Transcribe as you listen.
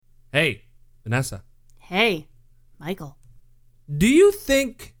Vanessa. Hey, Michael. Do you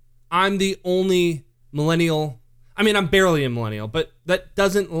think I'm the only millennial? I mean, I'm barely a millennial, but that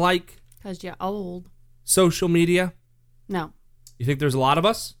doesn't like 'Cause you're old. social media? No. You think there's a lot of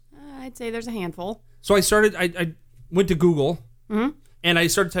us? I'd say there's a handful. So I went to Google and I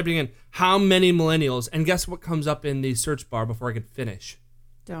started typing in how many millennials, and guess what comes up in the search bar before I could finish?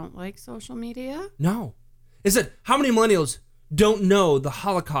 Don't like social media? No. It said, how many millennials don't know the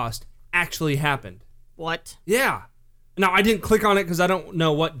Holocaust actually happened? What? Yeah. Now, I didn't click on it because I don't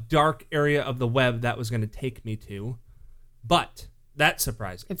know what dark area of the web that was going to take me to, but that's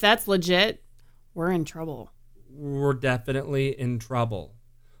surprising. If that's legit, we're in trouble. We're definitely in trouble.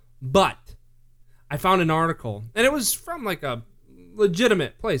 But I found an article, and it was from like a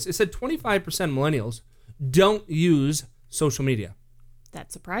legitimate place. It said 25% millennials don't use social media.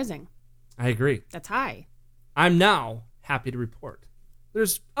 That's surprising. I agree. That's high. I'm now happy to report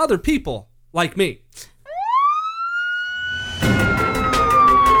there's other people like me.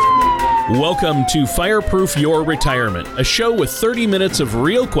 Welcome to Fireproof Your Retirement, a show with 30 minutes of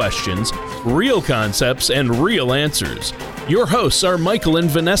real questions, real concepts, and real answers. Your hosts are Michael and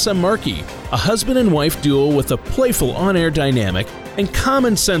Vanessa Markey, a husband and wife duo with a playful on-air dynamic and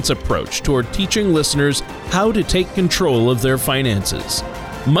common sense approach toward teaching listeners how to take control of their finances.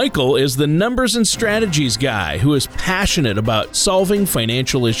 Michael is the numbers and strategies guy who is passionate about solving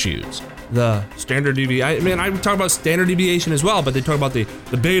financial issues. The standard deviation. I mean, I talk about standard deviation as well, but they talk about the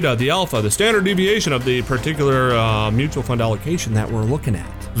beta, the alpha, the standard deviation of the particular mutual fund allocation that we're looking at.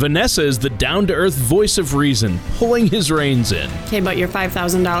 Vanessa is the down-to-earth voice of reason, pulling his reins in. Okay, but your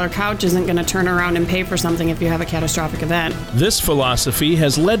 $5,000 couch isn't going to turn around and pay for something if you have a catastrophic event. This philosophy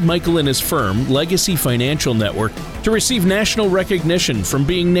has led Michael and his firm, Legacy Financial Network, to receive national recognition from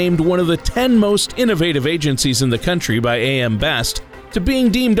being named one of the 10 most innovative agencies in the country by AM Best, to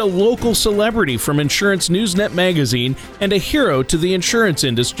being deemed a local celebrity from Insurance Newsnet magazine and a hero to the insurance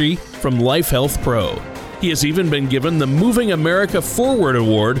industry from Life Health Pro. He has even been given the Moving America Forward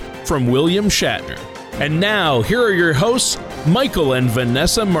Award from William Shatner. And now, here are your hosts, Michael and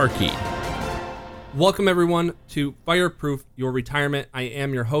Vanessa Markey. Welcome, everyone, to Fireproof Your Retirement. I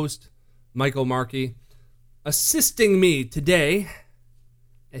am your host, Michael Markey. Assisting me today,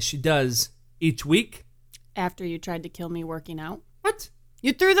 as she does each week. After you tried to kill me working out. What?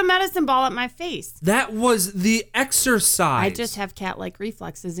 You threw the medicine ball at my face. That was the exercise. I just have cat-like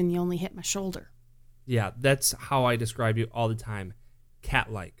reflexes and you only hit my shoulder. Yeah, that's how I describe you all the time.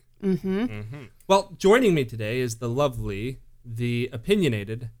 Cat-like. Well, joining me today is the lovely, the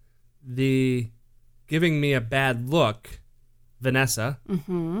opinionated, the giving me a bad look, Vanessa.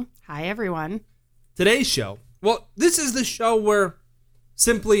 Hi, everyone. Today's show. Well, this is the show where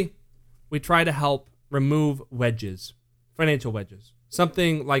simply we try to help remove wedges. Financial wedges.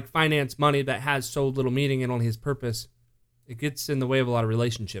 Something like finance money that has so little meaning and only has purpose. It gets in the way of a lot of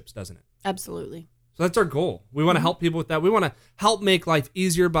relationships, doesn't it? Absolutely. So that's our goal. We want to help people with that. We want to help make life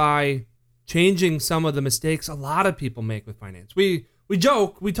easier by changing some of the mistakes a lot of people make with finance. We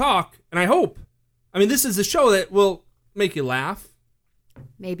joke, we talk, and I hope. I mean, this is a show that will make you laugh.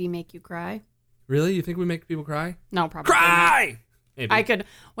 Maybe make you cry. Really? You think we make people cry? No, probably Cry! not. Maybe. I could,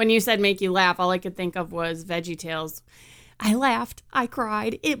 when you said make you laugh, all I could think of was VeggieTales. I laughed. I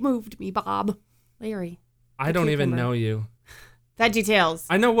cried. It moved me, Bob. Larry. I don't even know you. VeggieTales.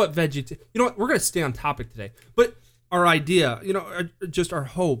 I know what You know what? We're going to stay on topic today. But our idea, just our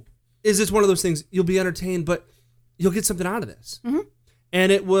hope, is it's one of those things, you'll be entertained, but you'll get something out of this.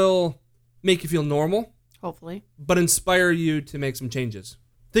 And it will make you feel normal. Hopefully. But inspire you to make some changes.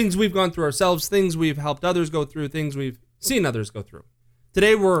 Things we've gone through ourselves, things we've helped others go through, things we've seen others go through.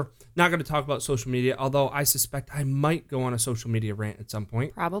 Today, we're not going to talk about social media, although I suspect I might go on a social media rant at some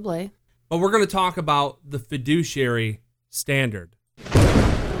point. Probably. But we're going to talk about the fiduciary standard.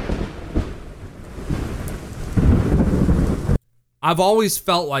 I've always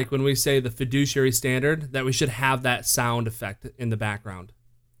felt like when we say the fiduciary standard that we should have that sound effect in the background.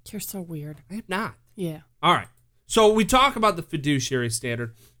 You're so weird. I am not. Yeah. All right. So we talk about the fiduciary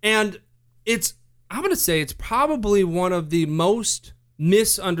standard, and I'm going to say it's probably one of the most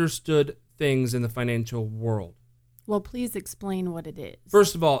misunderstood things in the financial world. Well, please explain what it is.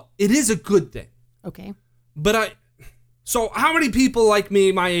 First of all, it is a good thing. Okay. So how many people like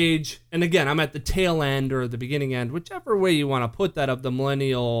me, my age, and again, I'm at the tail end or the beginning end, whichever way you want to put that, of the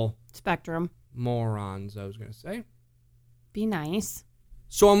millennial spectrum. Morons, I was going to say. Be nice.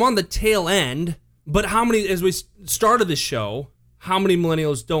 So I'm on the tail end, but how many, as we started the show, how many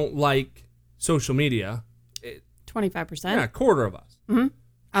millennials don't like social media? 25%. Yeah, a quarter of us. I'm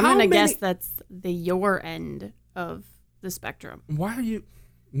going to guess that's the your end of the spectrum. Why are you?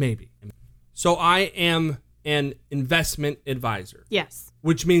 Maybe. So I am an investment advisor, Yes.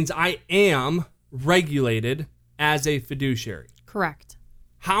 which means I am regulated as a fiduciary. Correct.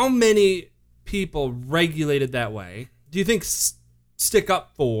 How many people regulated that way do you think stick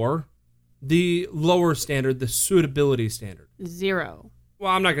up for the lower standard, the suitability standard? 0.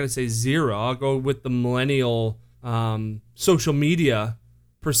 Well, I'm not going to say 0. I'll go with the millennial social media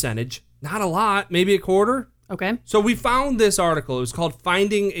percentage. Not a lot, maybe a quarter. Okay. So we found this article. It was called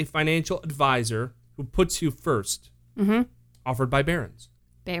Finding a Financial Advisor Who Puts You First, offered by Barron's.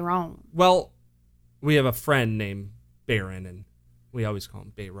 Baron. Well, we have a friend named Barron, and we always call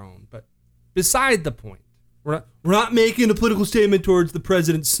him Baron. But beside the point, we're not making a political statement towards the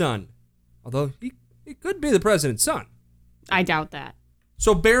president's son. Although he could be the president's son. I doubt that.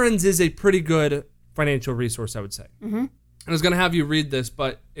 So Barron's is a pretty good financial resource, I would say. Mm-hmm. I was going to have you read this,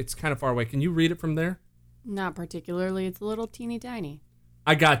 but it's kind of far away. Can you read it from there? Not particularly. It's a little teeny tiny.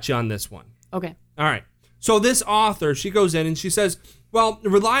 I got you on this one. Okay. All right. So this author, she goes in and she says, well,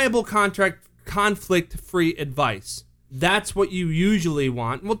 reliable conflict-free advice. That's what you usually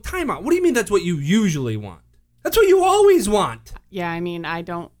want. Well, time out. What do you mean that's what you usually want? That's what you always want. Yeah, I mean, I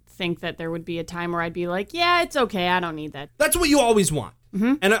don't think that there would be a time where I'd be like, yeah, it's okay. I don't need that. That's what you always want.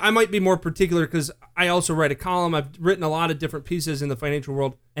 Mm-hmm. And I might be more particular because I also write a column. I've written a lot of different pieces in the financial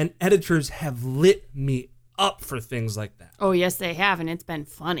world, and editors have lit me up for things like that. Oh, yes, they have, and it's been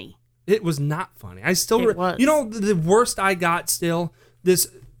funny. It was not funny. I still, It was. You know, the worst I got still,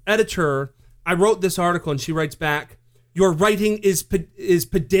 this editor, I wrote this article and she writes back, your writing is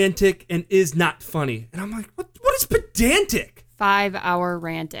pedantic and is not funny. And I'm like, what is pedantic? 5-hour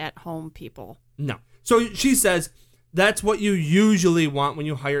rant at home, people. No. So she says, that's what you usually want when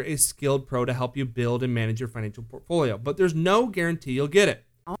you hire a skilled pro to help you build and manage your financial portfolio. But there's no guarantee you'll get it.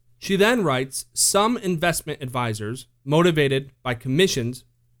 She then writes, some investment advisors, motivated by commissions,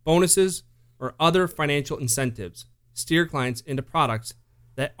 bonuses, or other financial incentives, steer clients into products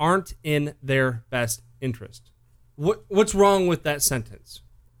that aren't in their best interest. What's wrong with that sentence?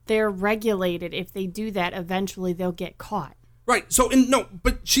 They're regulated. If they do that, eventually they'll get caught. Right. So,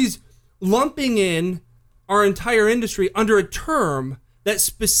 but she's lumping in our entire industry under a term that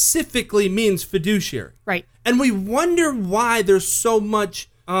specifically means fiduciary. Right. And we wonder why there's so much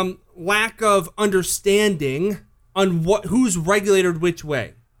lack of understanding on who's regulated which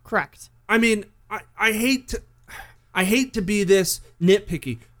way. Correct. I mean, I hate to be this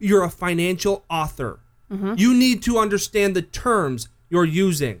nitpicky. You're a financial author. Mm-hmm. You need to understand the terms you're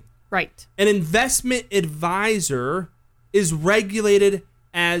using. Right. An investment advisor is regulated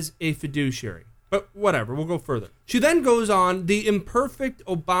as a fiduciary. But whatever, we'll go further. She then goes on, the imperfect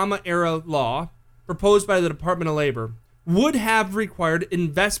Obama-era law proposed by the Department of Labor would have required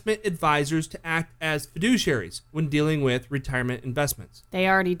investment advisors to act as fiduciaries when dealing with retirement investments. They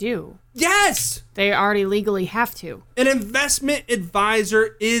already do. Yes! They already legally have to. An investment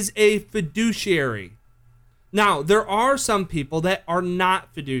advisor is a fiduciary. Now, there are some people that are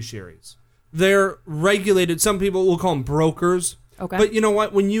not fiduciaries. They're regulated. Some people will call them brokers. Okay. But you know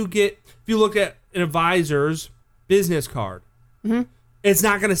what? If you look at an advisor's business card, it's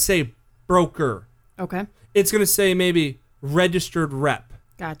not going to say broker. Okay. It's going to say maybe registered rep.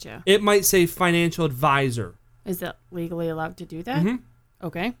 Gotcha. It might say financial advisor. Is it legally allowed to do that? Mm-hmm.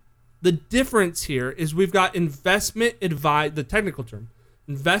 Okay. The difference here is we've got the technical term,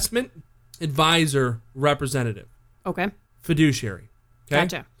 investment advisor representative. Okay. Fiduciary. Okay?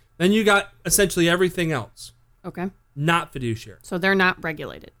 Gotcha. Then you got essentially everything else, Okay. not fiduciary. So they're not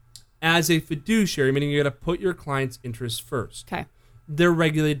regulated. As a fiduciary, meaning you got to put your client's interests first. Okay. They're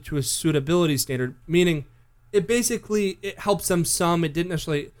regulated to a suitability standard, meaning it helps them some. It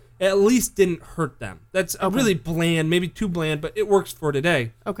at least didn't hurt them. That's a really bland, maybe too bland, but it works for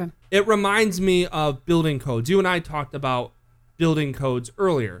today. Okay. It reminds me of building codes. You and I talked about building codes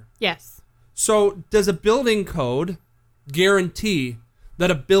earlier. Yes. So does a building code guarantee that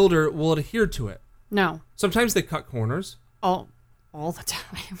a builder will adhere to it? No. Sometimes they cut corners. All the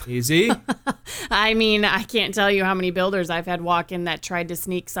time. Easy. I mean, I can't tell you how many builders I've had walk in that tried to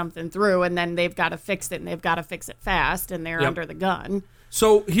sneak something through, and then they've got to fix it, and they've got to fix it fast, and they're under the gun.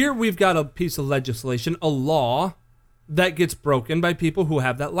 So here we've got a piece of legislation, a law that gets broken by people who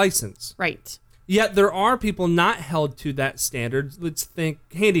have that license. Right. Yet there are people not held to that standard. Let's think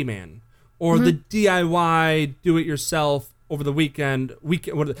handyman or the DIY do-it-yourself over the weekend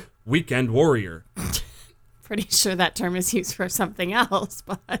warrior. Pretty sure that term is used for something else,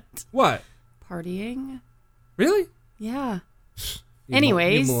 but What? partying? Really? Yeah. You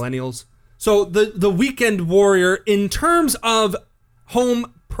Anyways. millennials. So the weekend warrior, in terms of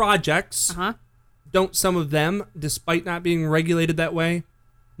home projects, Uh-huh. don't some of them, despite not being regulated that way,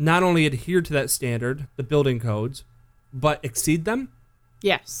 not only adhere to that standard, the building codes, but exceed them?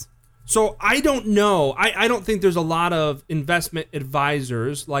 Yes. So I don't know. I don't think there's a lot of investment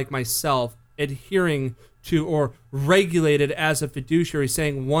advisors like myself adhering to or regulated as a fiduciary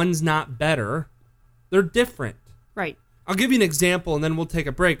saying one's not better. They're different. Right. I'll give you an example and then we'll take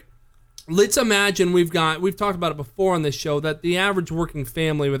a break. Let's imagine we've talked about it before on this show, that the average working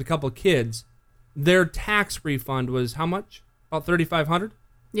family with a couple of kids, their tax refund was how much? About $3,500?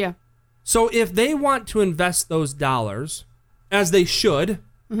 Yeah. So if they want to invest those dollars, as they should,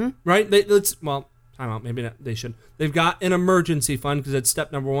 right? Time out. Maybe not, they should. They've got an emergency fund because it's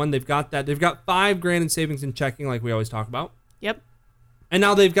step number one. They've got that. They've got $5,000 in savings and checking, like we always talk about. Yep. And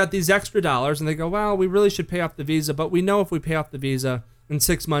now they've got these extra dollars, and they go, well, we really should pay off the Visa, but we know if we pay off the Visa, in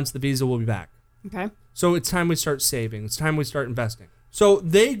 6 months, the Visa will be back. Okay. So it's time we start saving. It's time we start investing. So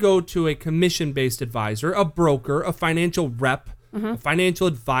they go to a commission-based advisor, a broker, a financial rep, a financial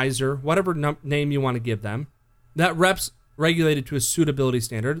advisor, whatever name you want to give them. That rep's regulated to a suitability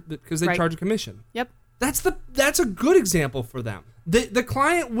standard because they charge a commission. Yep. That's a good example for them. The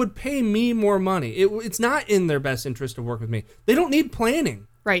client would pay me more money. It's not in their best interest to work with me. They don't need planning.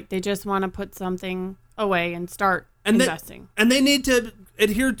 Right. They just want to put something away and start investing. And they need to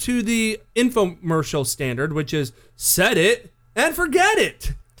adhere to the infomercial standard, which is set it and forget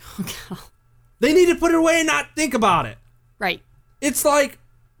it. They need to put it away and not think about it. Right. It's like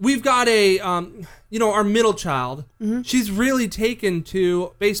we've got our middle child. She's really taken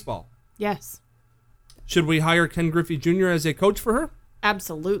to baseball. Yes. Should we hire Ken Griffey Jr. as a coach for her?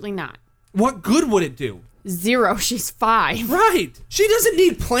 Absolutely not. What good would it do? 0. She's 5. Right. She doesn't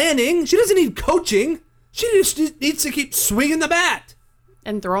need planning. She doesn't need coaching. She just needs to keep swinging the bat.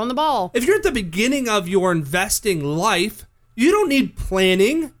 And throwing the ball. If you're at the beginning of your investing life, you don't need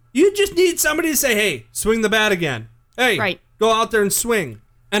planning. You just need somebody to say, hey, swing the bat again. Hey, go out there and swing.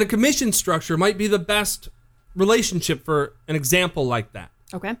 And a commission structure might be the best relationship for an example like that.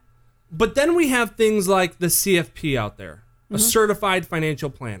 Okay. But then we have things like the CFP out there, a certified financial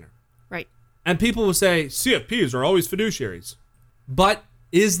planner. Right. And people will say, CFPs are always fiduciaries. But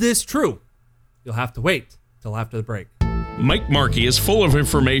is this true? You'll have to wait till after the break. Mike Markey is full of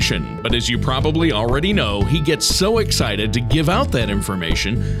information, but as you probably already know, he gets so excited to give out that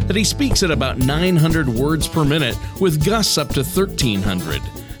information that he speaks at about 900 words per minute with gusts up to 1,300.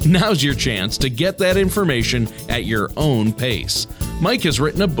 Now's your chance to get that information at your own pace. Mike has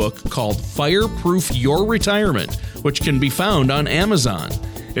written a book called Fireproof Your Retirement, which can be found on Amazon.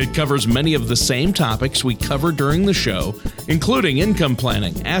 It covers many of the same topics we covered during the show, including income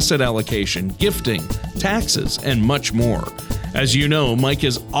planning, asset allocation, gifting, taxes, and much more. As you know, Mike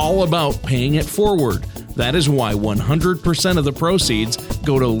is all about paying it forward. That is why 100% of the proceeds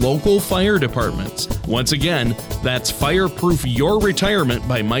go to local fire departments. Once again, that's Fireproof Your Retirement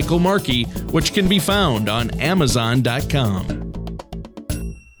by Michael Markey, which can be found on Amazon.com.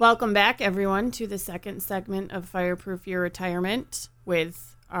 Welcome back, everyone, to the second segment of Fireproof Your Retirement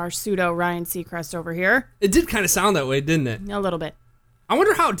with our pseudo Ryan Seacrest over here. It did kind of sound that way, didn't it? A little bit. I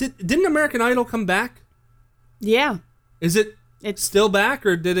wonder how, didn't American Idol come back? Yeah. Is it's still back,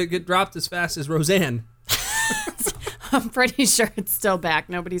 or did it get dropped as fast as Roseanne? I'm pretty sure it's still back.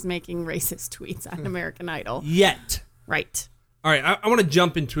 Nobody's making racist tweets on American Idol. Yet. Right. All right, I want to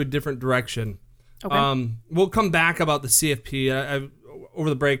jump into a different direction. Okay. We'll come back about the CFP. Over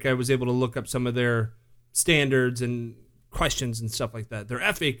the break, I was able to look up some of their standards and questions and stuff like that. Their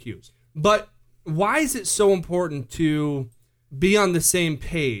FAQs. But why is it so important to be on the same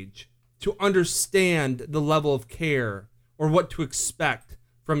page, to understand the level of care or what to expect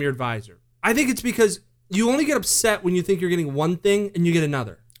from your advisor? I think it's because you only get upset when you think you're getting one thing and you get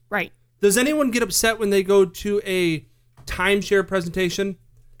another. Right. Does anyone get upset when they go to a timeshare presentation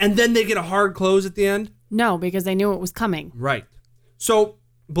and then they get a hard close at the end? No, because they knew it was coming. Right. So,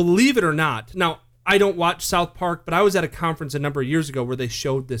 believe it or not, now, I don't watch South Park, but I was at a conference a number of years ago where they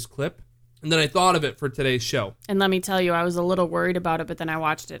showed this clip, and then I thought of it for today's show. And let me tell you, I was a little worried about it, but then I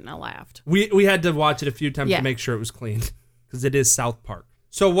watched it and I laughed. We had to watch it a few times to make sure it was clean, because it is South Park.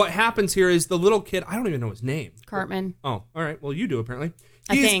 So what happens here is the little kid, I don't even know his name. Cartman. Oh, all right. Well, you do, apparently.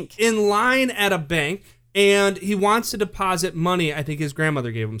 He's in line at a bank, and he wants to deposit money I think his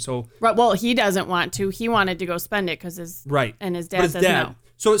grandmother gave him. So, well, he doesn't want to. He wanted to go spend it because his dad doesn't know.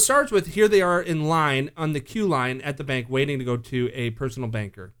 So it starts with, here they are in line on the queue line at the bank waiting to go to a personal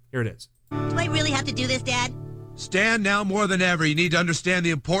banker. Here it is. Do I really have to do this, Dad? Stan, now more than ever, you need to understand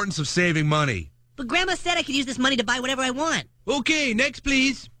the importance of saving money. But Grandma said I could use this money to buy whatever I want. Okay, next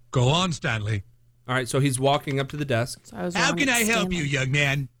please. Go on, Stanley. All right, so he's walking up to the desk. So How can I help you, young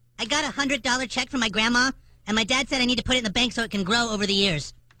man? I got a $100 check from my grandma, and my dad said I need to put it in the bank so it can grow over the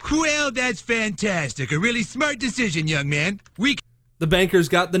years. Well, that's fantastic. A really smart decision, young man. The banker's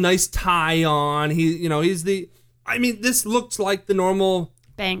got the nice tie on. This looks like the normal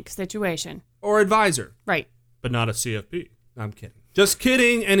Bank situation. or advisor, Right. but not a CFP. I'm kidding. Just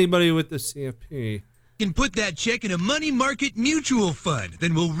kidding. Anybody with the CFP. can put that check in a money market mutual fund.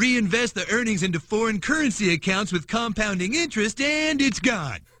 Then we'll reinvest the earnings into foreign currency accounts with compounding interest, and it's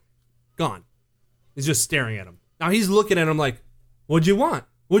gone. Gone. He's just staring at him. Now he's looking at him like, what'd you want?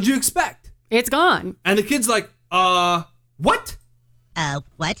 What'd you expect? It's gone. And the kid's like, what?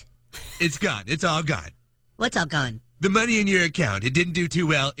 What? It's gone. It's all gone. What's all gone? The money in your account, it didn't do too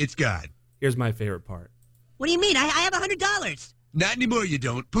well. It's gone. Here's my favorite part. What do you mean? I have $100. Not anymore, you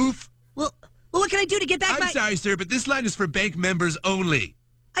don't. Poof. Well, what can I do to get back I'm sorry, sir, but this line is for bank members only.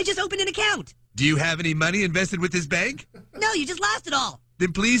 I just opened an account. Do you have any money invested with this bank? No, you just lost it all.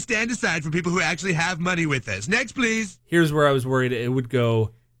 Then please stand aside from people who actually have money with us. Next, please. Here's where I was worried it would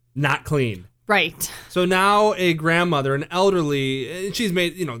go not clean. Right. So now a grandmother, an elderly, she's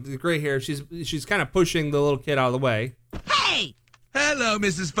made, the gray hair, she's kind of pushing the little kid out of the way. Hey! Hello,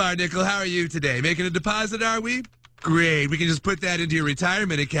 Mrs. Farnickel. How are you today? Making a deposit, are we? Great. We can just put that into your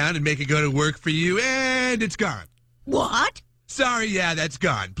retirement account and make it go to work for you, and it's gone. What? Sorry, yeah, that's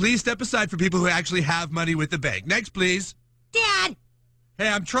gone. Please step aside for people who actually have money with the bank. Next, please. Dad! Hey,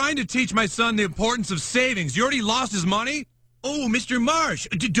 I'm trying to teach my son the importance of savings. You already lost his money? Oh, Mr. Marsh,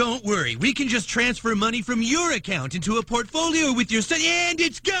 don't worry. We can just transfer money from your account into a portfolio with your son, and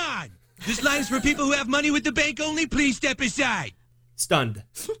it's gone. This line is for people who have money with the bank only. Please step aside. Stunned.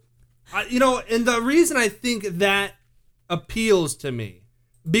 And the reason I think that appeals to me,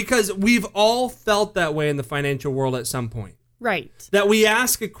 because we've all felt that way in the financial world at some point. Right. That we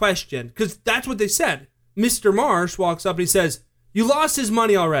ask a question, because that's what they said. Mr. Marsh walks up and he says, you lost his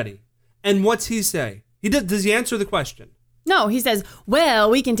money already. And what's he say? Does he answer the question? No, he says, well,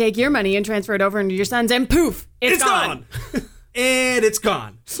 we can take your money and transfer it over into your son's, and poof, it's gone. And it's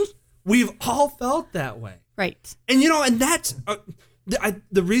gone. We've all felt that way. Right. And, and that's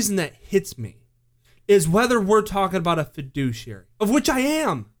the reason that hits me is whether we're talking about a fiduciary, of which I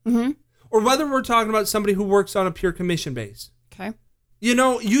am, or whether we're talking about somebody who works on a pure commission base. Okay.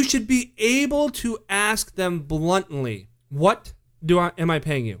 You should be able to ask them bluntly, what am I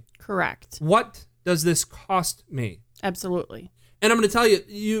paying you? Correct. What does this cost me? Absolutely. And I'm going to tell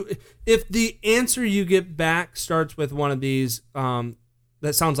you, if the answer you get back starts with one of these that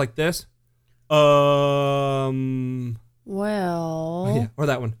sounds like this, well, yeah, or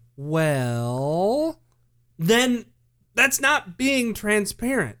that one, well, then that's not being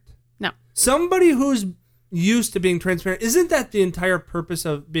transparent. No. Somebody who's used to being transparent, isn't that the entire purpose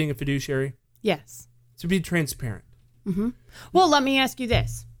of being a fiduciary? Yes. To be transparent. Mm-hmm. Well, let me ask you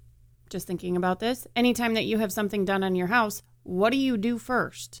this. Just thinking about this. Anytime that you have something done on your house, what do you do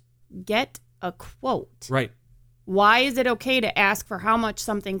first? Get a quote. Right. Why is it okay to ask for how much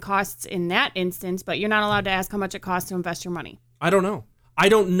something costs in that instance, but you're not allowed to ask how much it costs to invest your money? I don't know. I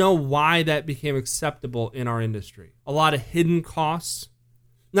don't know why that became acceptable in our industry. A lot of hidden costs.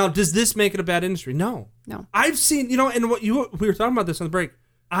 Now, does this make it a bad industry? No. I've seen, and we were talking about this on the break.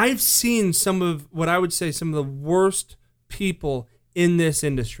 I've seen some of what I would say some of the worst people in this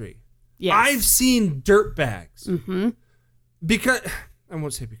industry. Yes. I've seen dirtbags. Mm-hmm. I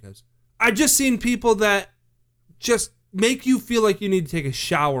won't say because. I've just seen people that just make you feel like you need to take a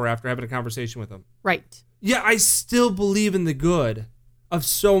shower after having a conversation with them. Right. Yeah, I still believe in the good of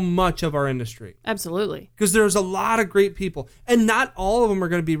so much of our industry. Absolutely. Because there's a lot of great people, and not all of them are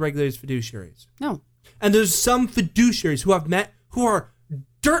going to be regulated as fiduciaries. No. And there's some fiduciaries who I've met who are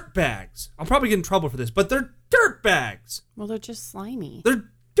dirtbags. I'll probably get in trouble for this, but they're dirtbags. Well, they're just slimy.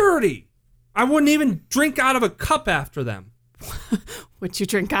 They're dirty. I wouldn't even drink out of a cup after them. Would you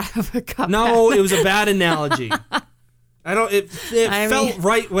drink out of a cup? No, it was a bad analogy. It felt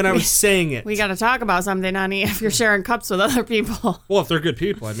right when I was saying it. We got to talk about something, honey, if you're sharing cups with other people. Well, if they're good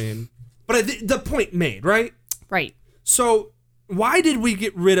people, I mean. But the point made, right? Right. So why did we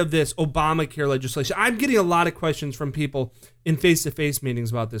get rid of this Obamacare legislation? I'm getting a lot of questions from people in face-to-face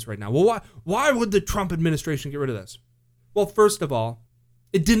meetings about this right now. Well, why would the Trump administration get rid of this? Well, first of all,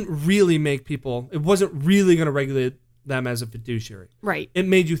 it didn't really make people, it wasn't really going to regulate them as a fiduciary. Right. It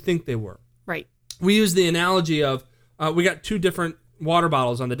made you think they were. Right. We use the analogy of, we got two different water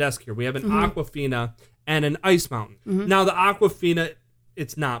bottles on the desk here. We have an Aquafina and an Ice Mountain. Mm-hmm. Now, the Aquafina,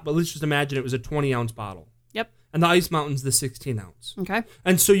 it's not, but let's just imagine it was a 20-ounce bottle. Yep. And the Ice Mountain's the 16-ounce. Okay.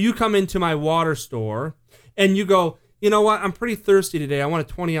 And so you come into my water store and you go, you know what? I'm pretty thirsty today. I want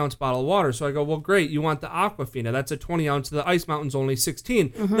a 20-ounce bottle of water. So I go, well, great. You want the Aquafina. That's a 20-ounce. The Ice Mountain's only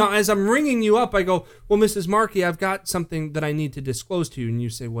 16. Now, as I'm ringing you up, I go, well, Mrs. Markey, I've got something that I need to disclose to you. And you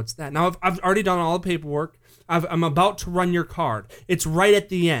say, what's that? Now, I've already done all the paperwork. I'm about to run your card. It's right at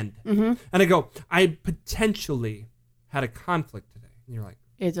the end. And I go, I potentially had a conflict today. And you're like,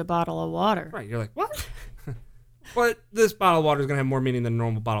 It's a bottle of water. right. You're like, what? But this bottle of water is going to have more meaning than a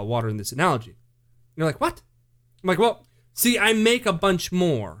normal bottle of water in this analogy. You're like, what? I'm like, well, see, I make a bunch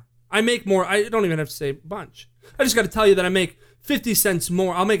more. I make more. I don't even have to say bunch. I just got to tell you that I make 50 cents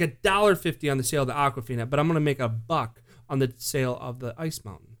more. I'll make $1.50 on the sale of the Aquafina, but I'm going to make $1 on the sale of the Ice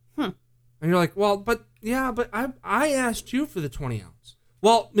Mountain. And you're like, well, but I asked you for the 20 ounce.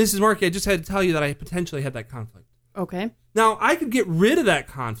 Well, Mrs. Markey, I just had to tell you that I potentially had that conflict. Okay. Now, I could get rid of that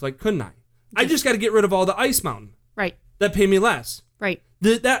conflict, couldn't I? I just got to get rid of all the Ice Mountain Right. that pay me less. Right.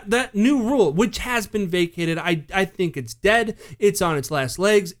 That new rule, which has been vacated, I think it's dead. It's on its last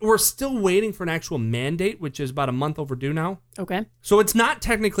legs. We're still waiting for an actual mandate, which is about a month overdue now. Okay. So it's not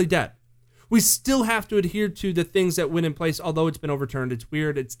technically dead. We still have to adhere to the things that went in place, although it's been overturned. It's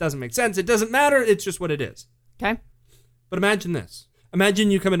weird. It doesn't make sense. It doesn't matter. It's just what it is. Okay. But imagine this.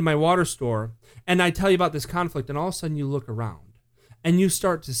 Imagine you come into my water store, and I tell you about this conflict, and all of a sudden you look around. And you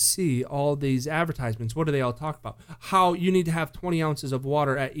start to see all these advertisements. What do they all talk about? How you need to have 20 ounces of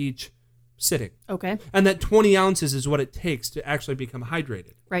water at each sitting. Okay. And that 20 ounces is what it takes to actually become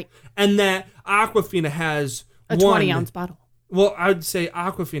hydrated. Right. And that Aquafina has A won, 20-ounce bottle. Well, I would say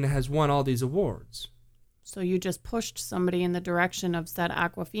Aquafina has won all these awards. So you just pushed somebody in the direction of said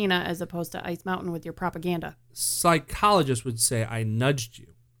Aquafina as opposed to Ice Mountain with your propaganda. Psychologists would say I nudged you.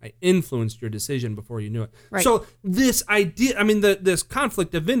 I influenced your decision before you knew it. Right. So this idea, I mean, this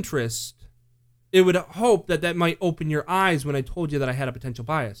conflict of interest, it would hope that might open your eyes when I told you that I had a potential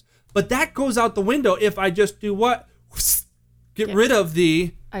bias. But that goes out the window if I just do what? Get rid of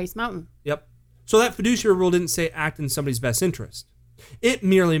the... Ice Mountain. Yep. So that fiduciary rule didn't say act in somebody's best interest. It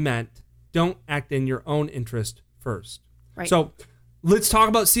merely meant don't act in your own interest first. Right. So let's talk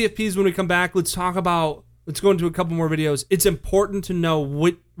about CFPs when we come back. Let's go into a couple more videos. It's important to know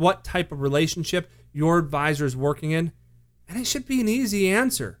what type of relationship your advisor is working in, and it should be an easy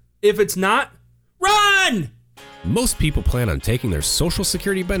answer. If it's not, run! Most people plan on taking their Social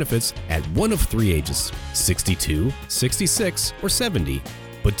Security benefits at one of three ages, 62, 66, or 70.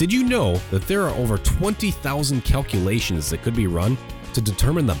 But did you know that there are over 20,000 calculations that could be run to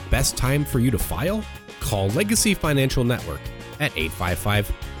determine the best time for you to file? Call Legacy Financial Network at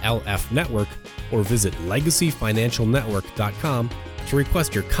 855-LF-NETWORK or visit legacyfinancialnetwork.com to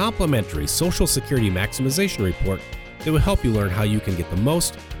request your complimentary Social Security Maximization Report that will help you learn how you can get the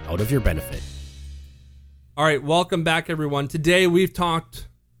most out of your benefit. All right, welcome back, everyone. Today we've talked,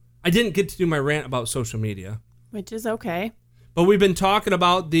 I didn't get to do my rant about social media, Which is okay. but we've been talking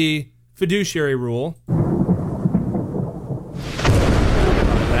about the fiduciary rule.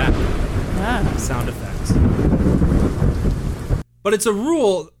 That sound effects. But it's a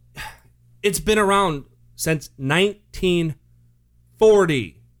rule, it's been around since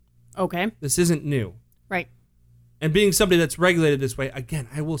 1940. Okay. This isn't new. Right. And being somebody that's regulated this way, again,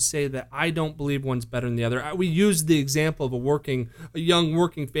 I will say that I don't believe one's better than the other. We use the example of a young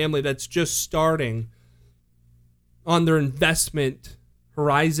working family that's just starting on their investment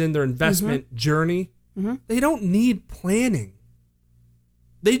horizon, their investment journey. They don't need planning.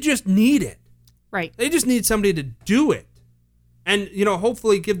 They just need it. Right. They just need somebody to do it. And,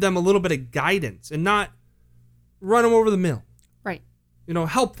 hopefully give them a little bit of guidance and not run them over the mill. Right.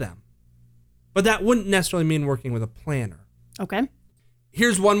 Help them. But that wouldn't necessarily mean working with a planner. Okay.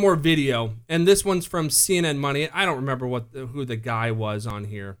 Here's one more video, and this one's from CNN Money. I don't remember who the guy was on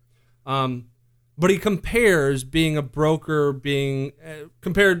here. But he compares being a broker,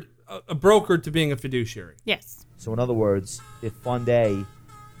 compared a broker to being a fiduciary. Yes. So in other words, if Fund A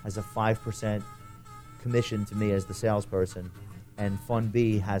has a 5% commission to me as the salesperson, and Fund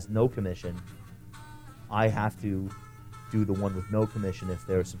B has no commission, I have to do the one with no commission if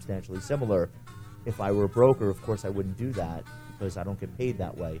they're substantially similar. If I were a broker, of course I wouldn't do that because I don't get paid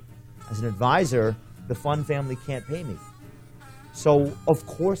that way. As an advisor, the fund family can't pay me. So of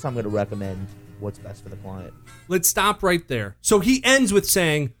course I'm going to recommend what's best for the client. Let's stop right there. So he ends with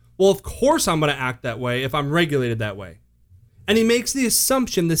saying, well, of course I'm going to act that way if I'm regulated that way. And he makes the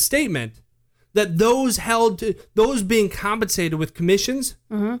assumption, the statement, that those being compensated with commissions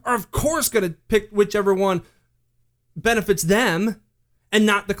are of course going to pick whichever one benefits them and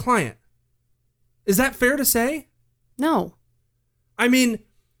not the client. Is that fair to say? No. I mean,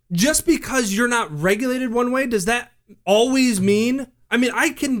 just because you're not regulated one way, does that always mean I mean, I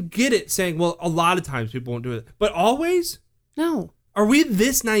can get it saying, well, a lot of times people won't do it. But always? No. Are we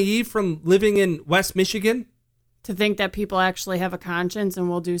this naive from living in West Michigan? To think that people actually have a conscience and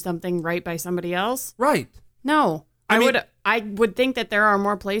will do something right by somebody else? Right. No. I mean- I would think that there are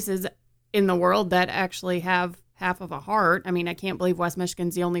more places in the world that actually have half of a heart. I mean, I can't believe West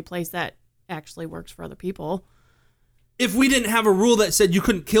Michigan's the only place that actually works for other people. If we didn't have a rule that said you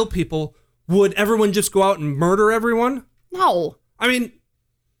couldn't kill people, would everyone just go out and murder everyone? No. I mean,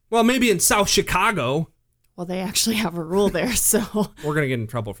 well, maybe in South Chicago. Well, they actually have a rule there, so. We're going to get in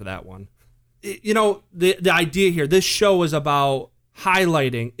trouble for that one. You know, the idea here, this show is about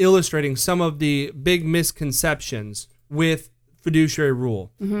highlighting, illustrating some of the big misconceptions with fiduciary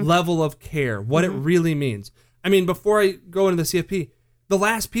rule, level of care, what it really means. I mean, before I go into the CFP, the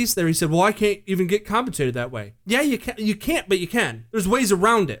last piece there, he said, well, I can't even get compensated that way. Yeah, you can't, but you can. There's ways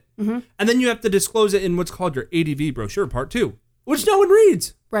around it. And then you have to disclose it in what's called your ADV brochure, part 2, which no one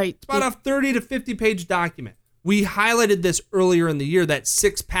reads. Right. It's about a 30 to 50 page document. We highlighted this earlier in the year, that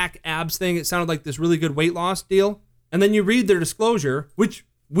 6-pack abs thing. It sounded like this really good weight loss deal. And then you read their disclosure, which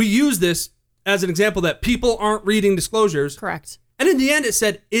we use this as an example that people aren't reading disclosures. Correct. And in the end, it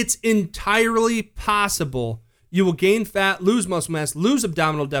said it's entirely possible you will gain fat, lose muscle mass, lose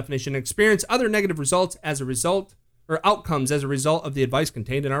abdominal definition, and experience other negative results as a result, or outcomes as a result of the advice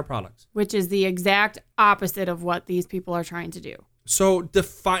contained in our products. Which is the exact opposite of what these people are trying to do. So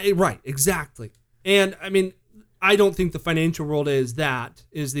right, exactly. And I mean, I don't think the financial world is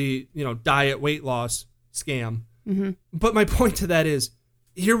the, diet weight loss scam. But my point to that is,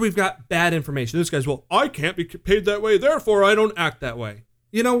 here we've got bad information. This guy's, well, I can't be paid that way, therefore I don't act that way.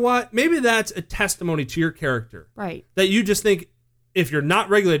 You know what? Maybe that's a testimony to your character. Right. That you just think if you're not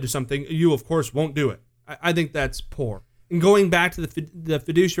regulated to something, you, of course, won't do it. I think that's poor. And going back to the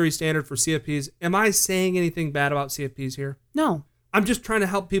fiduciary standard for CFPs, am I saying anything bad about CFPs here? No. I'm just trying to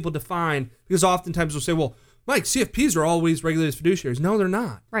help people define, because oftentimes they'll say, well, Mike, CFPs are always regulated as fiduciaries. No, they're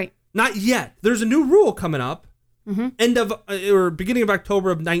not. Right. Not yet. There's a new rule coming up. End of or beginning of October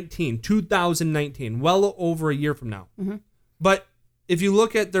of 2019, well over a year from now. But if you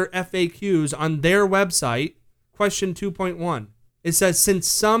look at their FAQs on their website, question 2.1, it says, since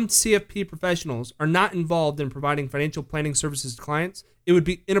some CFP professionals are not involved in providing financial planning services to clients, it would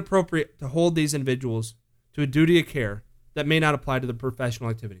be inappropriate to hold these individuals to a duty of care that may not apply to their professional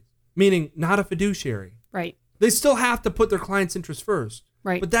activities. Meaning, not a fiduciary. Right. They still have to put their client's interests first.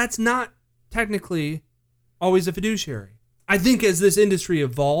 Right. But that's not technically always a fiduciary. I think as this industry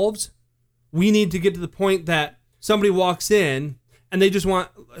evolves, we need to get to the point that somebody walks in and they just want,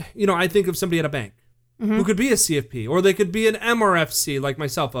 I think of somebody at a bank who could be a CFP, or they could be an MRFC like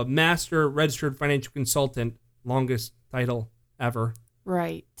myself, a Master Registered Financial Consultant, longest title ever.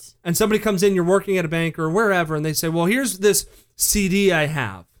 Right. And somebody comes in, you're working at a bank or wherever, and they say, well, here's this CD I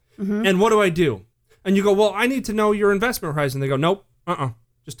have. And what do I do? And you go, well, I need to know your investment horizon. They go, nope,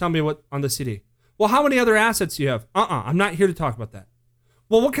 just tell me what on the CD. Well, how many other assets do you have? I'm not here to talk about that.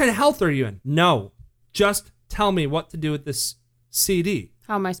 Well, what kind of health are you in? No, just tell me what to do with this CD.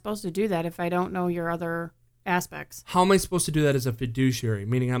 How am I supposed to do that if I don't know your other aspects? How am I supposed to do that as a fiduciary,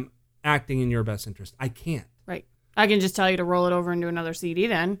 meaning I'm acting in your best interest? I can't. Right. I can just tell you to roll it over into another CD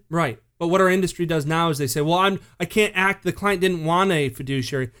then. Right. But what our industry does now is they say, well, I can't act. The client didn't want a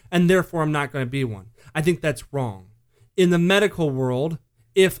fiduciary, and therefore I'm not going to be one. I think that's wrong. In the medical world,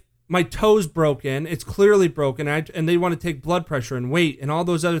 if my toe's broken, it's clearly broken, and they want to take blood pressure and weight and all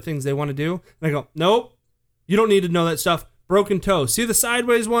those other things they want to do, and I go, nope, you don't need to know that stuff. Broken toe. See the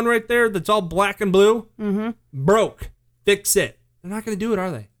sideways one right there that's all black and blue? Broke. Fix it. They're not going to do it,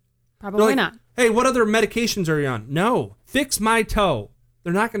 are they? Probably not. Hey, what other medications are you on? No. Fix my toe.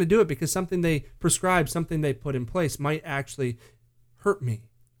 They're not going to do it because something they prescribe, something they put in place might actually hurt me.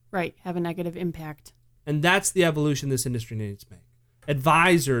 Right. Have a negative impact. And that's the evolution this industry needs to make.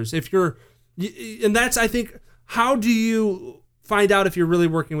 Advisors, and that's, I think, how do you find out if you're really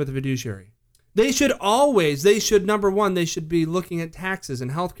working with a fiduciary? They should, number one, they should be looking at taxes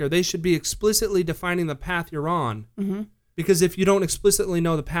and healthcare. They should be explicitly defining the path you're on. Because if you don't explicitly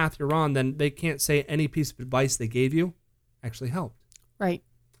know the path you're on, then they can't say any piece of advice they gave you actually helped. Right.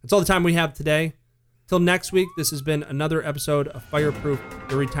 That's all the time we have today. Till next week, this has been another episode of Fireproof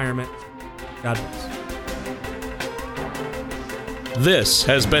Your Retirement. God bless. This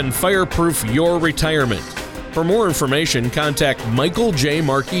has been Fireproof Your Retirement. For more information, contact Michael J.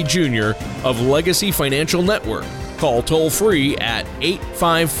 Markey Jr. of Legacy Financial Network. Call toll-free at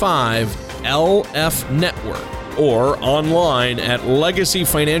 855-LF-NETWORK or online at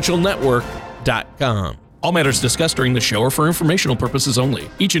legacyfinancialnetwork.com. All matters discussed during the show are for informational purposes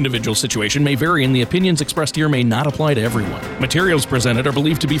only. Each individual situation may vary, and the opinions expressed here may not apply to everyone. Materials presented are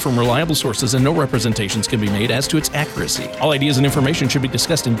believed to be from reliable sources, and no representations can be made as to its accuracy. All ideas and information should be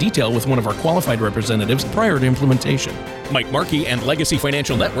discussed in detail with one of our qualified representatives prior to implementation. Mike Markey and Legacy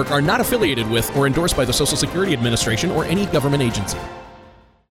Financial Network are not affiliated with or endorsed by the Social Security Administration or any government agency.